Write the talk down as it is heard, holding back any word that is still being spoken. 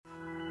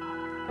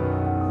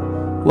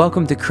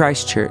Welcome to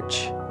Christ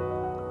Church.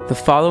 The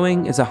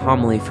following is a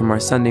homily from our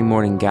Sunday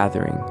morning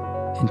gathering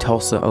in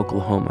Tulsa,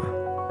 Oklahoma.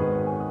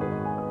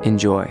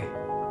 Enjoy.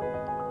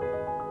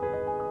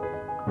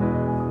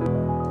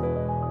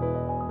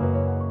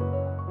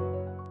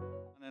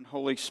 And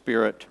Holy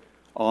Spirit,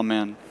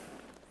 amen.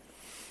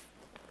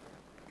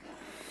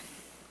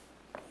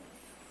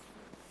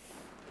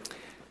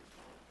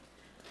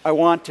 I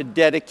want to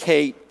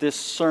dedicate this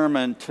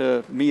sermon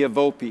to Mia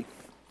Volpe,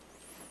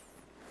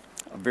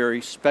 a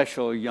very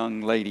special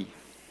young lady.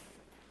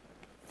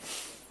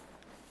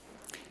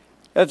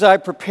 As I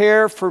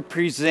prepare for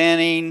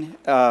presenting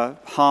a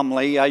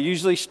homily, I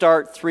usually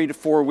start 3 to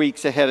 4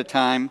 weeks ahead of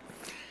time.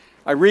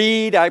 I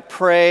read, I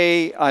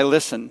pray, I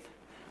listen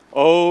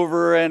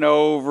over and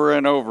over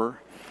and over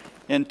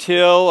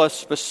until a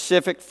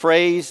specific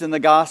phrase in the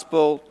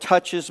gospel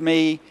touches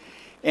me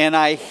and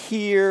I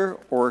hear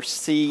or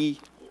see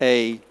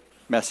a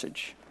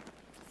message.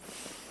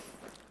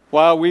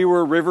 While we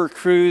were river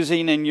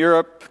cruising in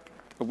Europe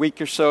a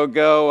week or so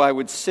ago, I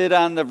would sit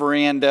on the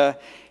veranda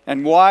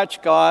and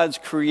watch God's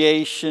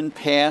creation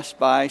pass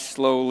by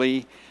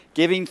slowly,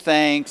 giving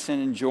thanks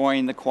and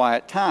enjoying the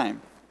quiet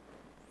time.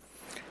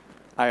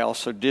 I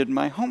also did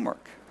my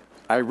homework.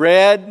 I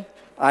read,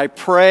 I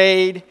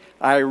prayed,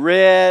 I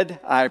read,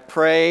 I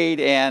prayed,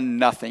 and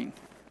nothing.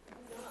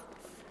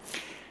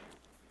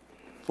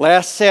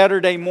 Last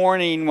Saturday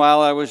morning, while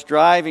I was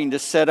driving to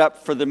set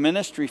up for the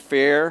ministry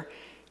fair,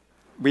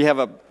 we have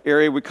an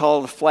area we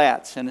call the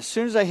flats. And as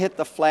soon as I hit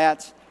the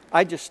flats,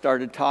 I just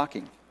started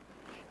talking.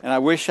 And I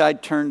wish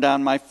I'd turned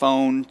on my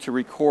phone to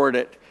record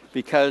it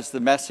because the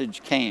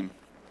message came.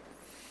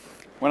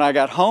 When I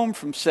got home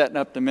from setting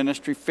up the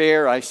ministry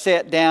fair, I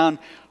sat down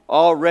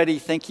already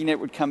thinking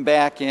it would come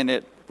back, and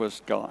it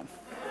was gone.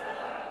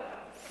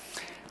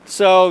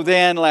 So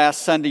then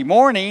last Sunday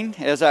morning,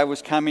 as I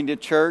was coming to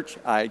church,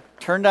 I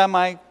turned on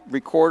my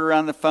recorder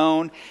on the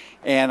phone,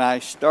 and I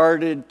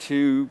started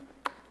to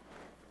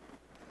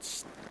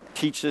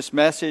teach this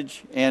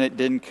message, and it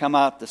didn't come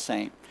out the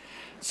same.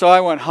 So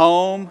I went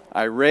home,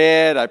 I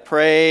read, I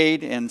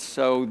prayed, and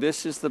so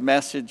this is the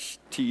message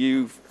to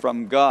you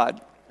from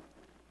God.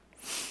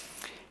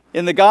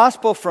 In the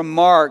Gospel from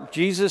Mark,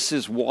 Jesus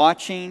is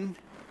watching,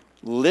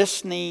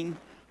 listening,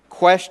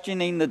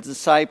 questioning the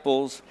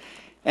disciples,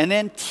 and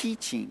then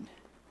teaching.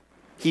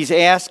 He's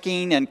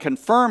asking and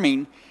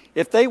confirming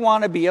if they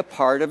want to be a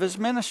part of his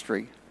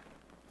ministry.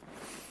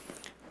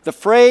 The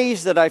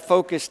phrase that I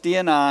focused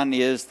in on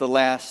is the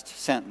last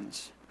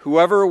sentence.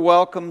 Whoever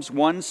welcomes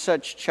one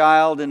such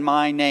child in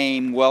my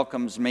name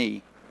welcomes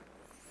me.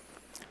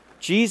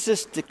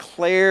 Jesus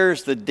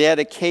declares the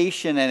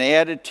dedication and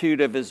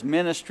attitude of his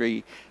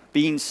ministry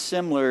being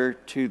similar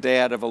to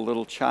that of a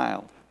little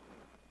child.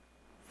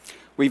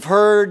 We've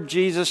heard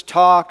Jesus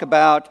talk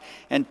about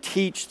and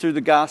teach through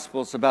the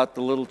Gospels about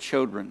the little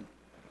children.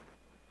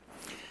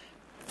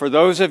 For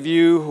those of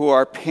you who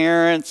are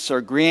parents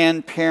or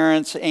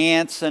grandparents,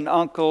 aunts and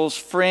uncles,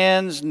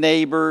 friends,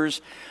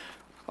 neighbors,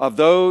 of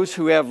those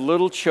who have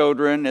little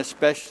children,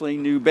 especially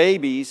new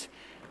babies,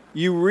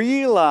 you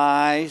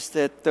realize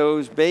that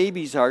those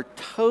babies are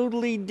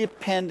totally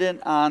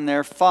dependent on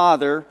their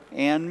father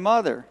and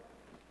mother.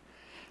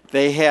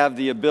 They have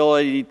the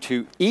ability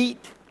to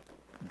eat,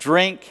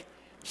 drink,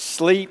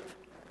 sleep,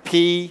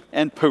 pee,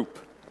 and poop.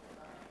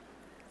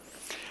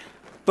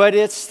 But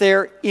it's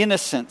their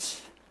innocence,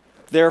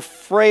 their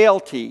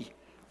frailty,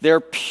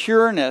 their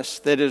pureness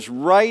that is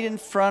right in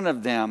front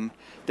of them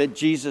that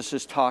Jesus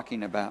is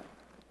talking about.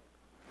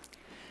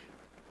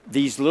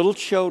 These little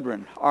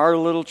children, our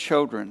little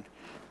children,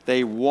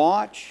 they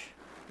watch,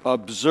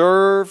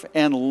 observe,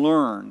 and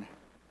learn.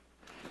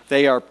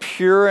 They are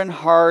pure in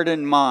heart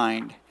and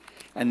mind,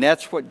 and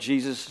that's what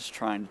Jesus is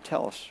trying to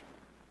tell us.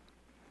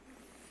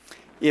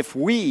 If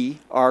we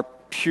are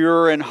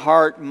pure in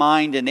heart,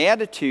 mind, and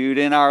attitude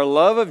in our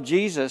love of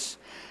Jesus,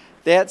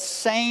 that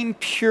same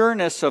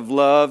pureness of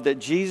love that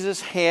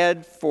Jesus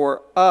had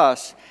for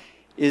us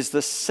is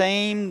the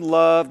same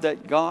love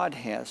that God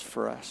has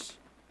for us.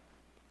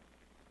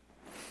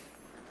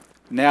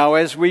 Now,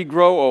 as we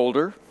grow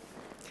older,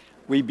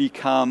 we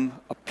become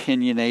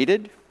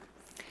opinionated.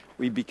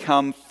 We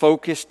become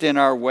focused in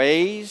our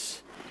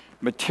ways.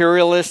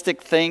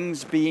 Materialistic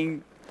things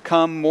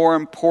become more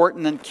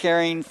important than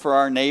caring for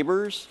our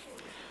neighbors.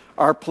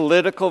 Our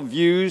political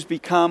views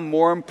become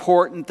more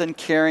important than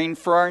caring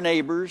for our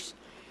neighbors.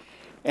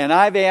 And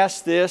I've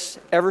asked this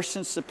ever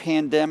since the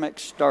pandemic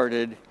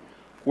started,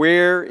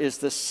 where is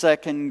the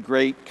second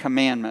great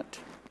commandment?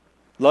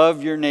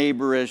 Love your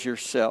neighbor as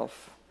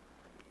yourself.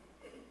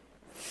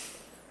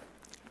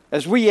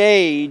 As we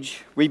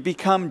age, we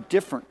become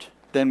different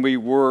than we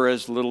were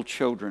as little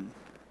children.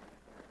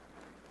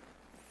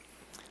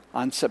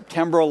 On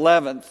September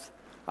 11th,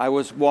 I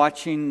was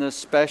watching the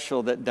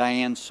special that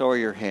Diane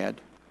Sawyer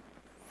had.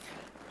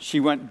 She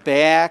went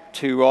back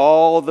to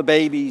all the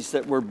babies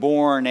that were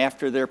born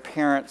after their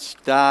parents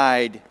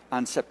died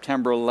on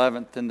September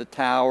 11th in the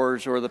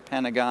towers or the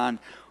Pentagon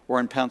or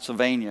in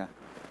Pennsylvania.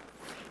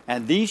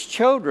 And these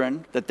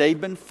children that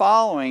they've been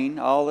following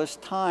all this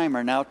time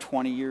are now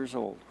 20 years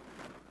old.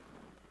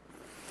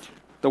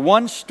 The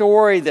one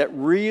story that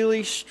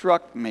really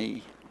struck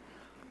me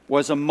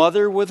was a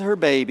mother with her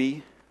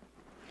baby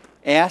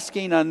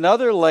asking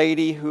another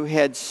lady who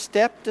had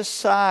stepped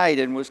aside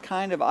and was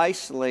kind of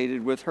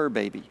isolated with her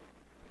baby.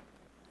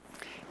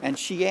 And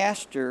she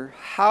asked her,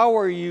 "How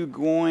are you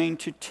going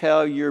to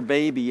tell your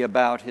baby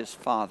about his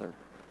father?"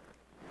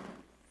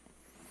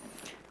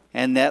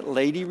 And that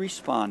lady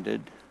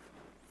responded,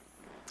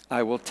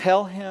 "I will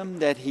tell him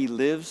that he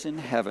lives in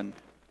heaven.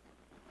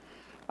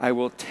 I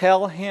will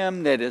tell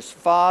him that his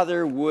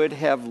father would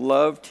have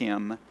loved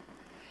him.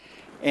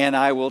 And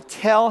I will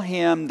tell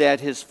him that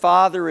his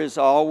father is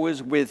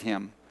always with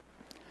him.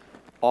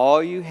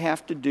 All you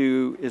have to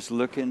do is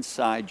look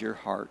inside your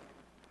heart."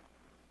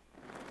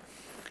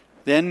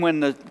 Then when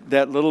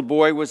that little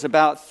boy was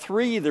about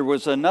 3, there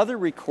was another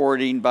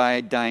recording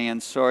by Diane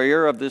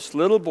Sawyer of this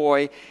little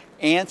boy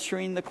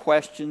answering the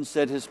questions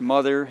that his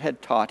mother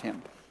had taught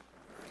him.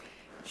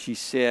 She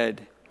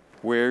said,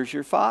 "Where's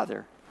your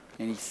father?"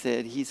 And he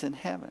said, "He's in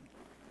heaven."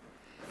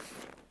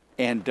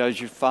 "And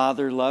does your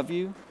father love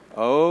you?"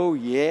 "Oh,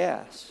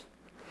 yes."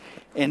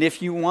 "And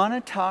if you want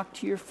to talk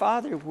to your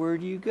father, where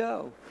do you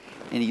go?"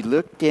 And he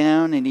looked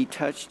down and he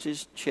touched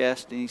his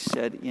chest and he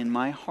said, "In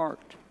my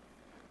heart."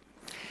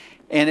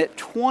 And at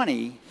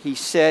 20, he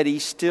said he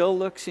still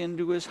looks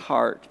into his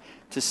heart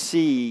to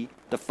see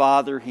the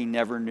father he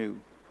never knew.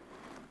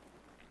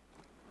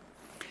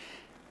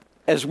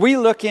 As we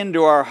look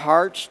into our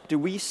hearts, do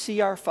we see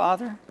our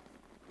Father?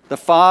 The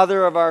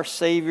Father of our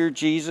Savior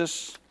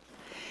Jesus?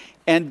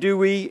 And do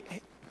we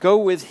go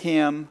with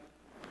Him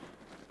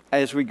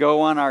as we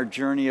go on our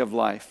journey of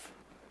life?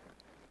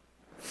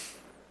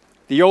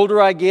 The older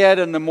I get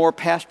and the more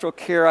pastoral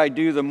care I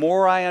do, the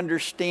more I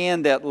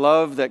understand that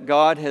love that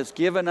God has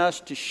given us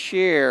to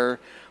share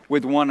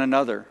with one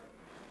another.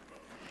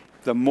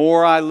 The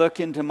more I look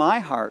into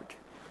my heart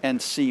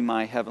and see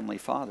my Heavenly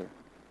Father.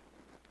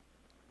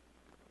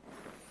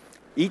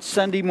 Each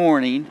Sunday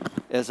morning,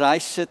 as I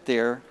sit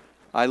there,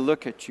 I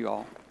look at you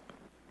all.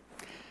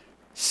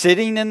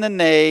 Sitting in the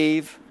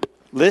nave,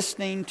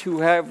 listening to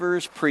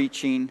whoever's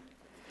preaching,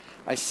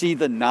 I see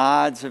the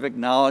nods of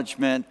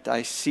acknowledgement,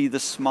 I see the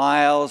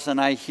smiles,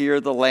 and I hear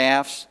the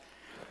laughs,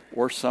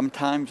 or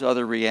sometimes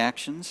other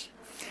reactions.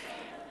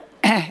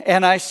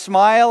 And I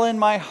smile in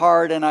my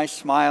heart, and I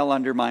smile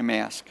under my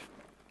mask.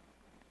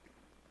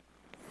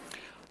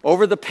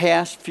 Over the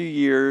past few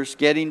years,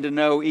 getting to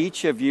know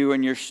each of you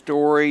and your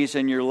stories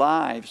and your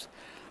lives,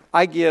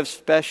 I give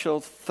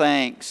special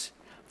thanks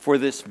for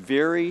this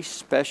very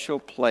special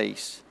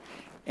place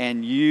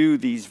and you,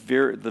 the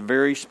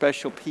very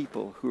special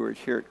people who are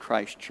here at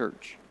Christ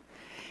Church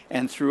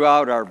and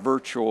throughout our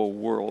virtual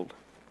world.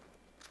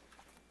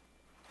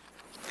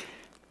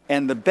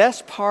 And the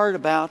best part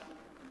about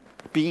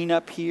being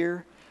up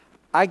here,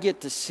 I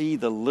get to see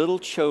the little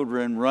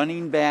children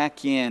running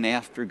back in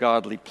after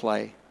godly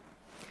play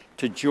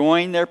to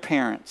join their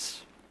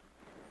parents.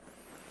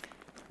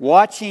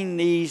 Watching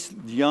these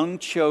young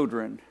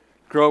children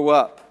grow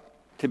up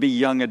to be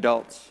young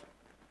adults.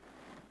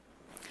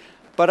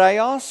 But I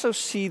also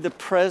see the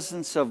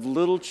presence of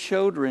little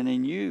children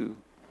in you,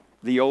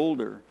 the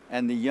older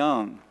and the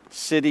young,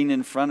 sitting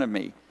in front of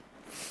me.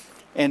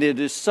 And it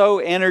is so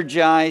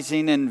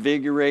energizing,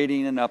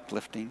 invigorating, and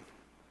uplifting.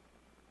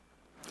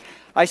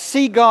 I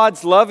see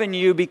God's love in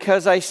you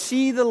because I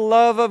see the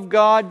love of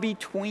God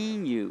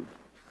between you.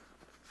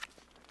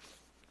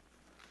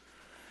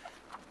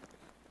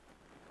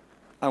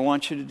 I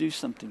want you to do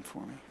something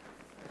for me.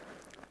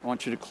 I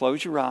want you to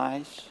close your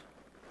eyes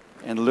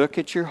and look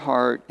at your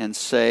heart and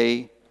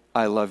say,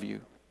 "I love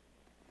you."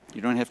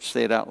 You don't have to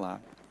say it out loud.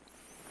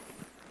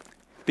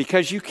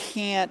 Because you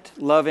can't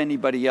love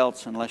anybody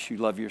else unless you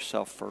love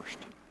yourself first.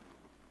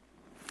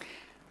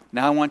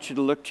 Now I want you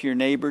to look to your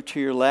neighbor to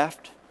your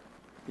left,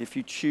 if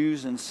you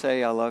choose, and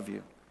say, "I love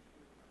you."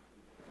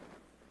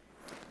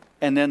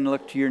 And then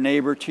look to your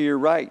neighbor to your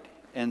right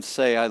and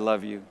say, "I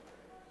love you."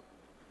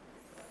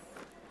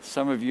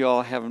 Some of you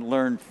all haven't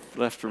learned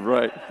left or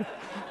right.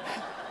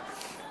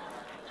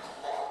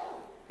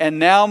 And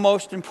now,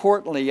 most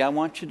importantly, I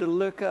want you to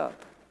look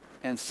up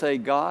and say,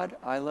 "God,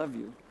 I love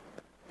you."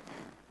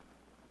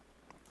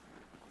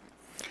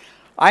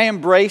 I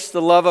embrace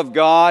the love of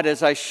God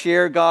as I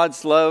share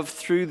God's love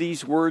through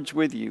these words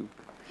with you.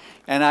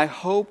 And I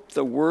hope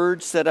the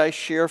words that I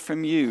share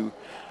from you,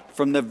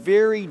 from the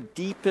very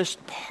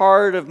deepest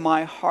part of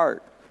my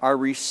heart, are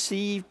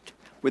received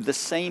with the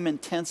same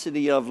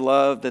intensity of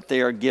love that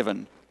they are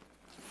given.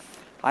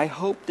 I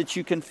hope that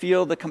you can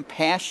feel the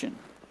compassion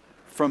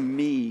from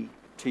me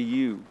to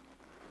you,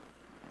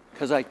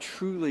 because I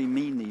truly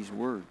mean these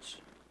words.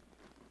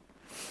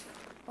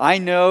 I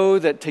know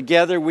that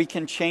together we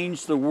can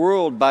change the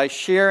world by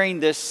sharing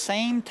this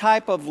same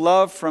type of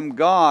love from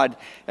God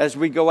as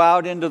we go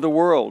out into the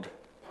world,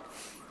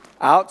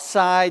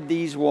 outside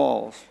these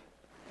walls,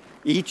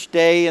 each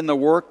day in the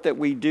work that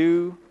we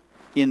do,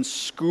 in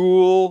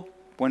school,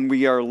 when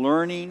we are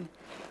learning,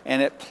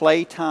 and at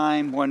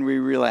playtime when we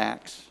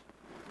relax.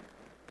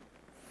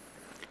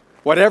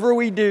 Whatever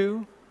we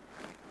do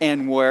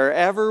and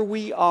wherever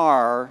we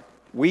are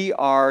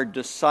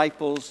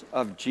disciples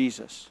of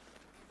Jesus.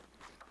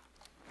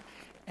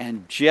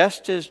 And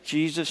just as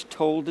Jesus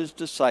told his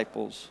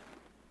disciples,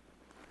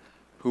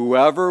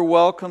 whoever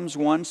welcomes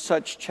one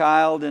such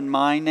child in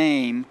my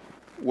name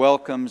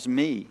welcomes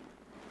me.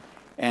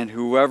 And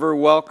whoever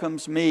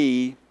welcomes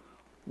me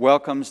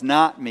welcomes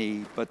not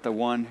me, but the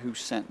one who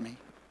sent me.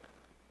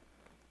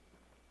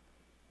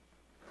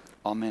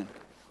 Amen.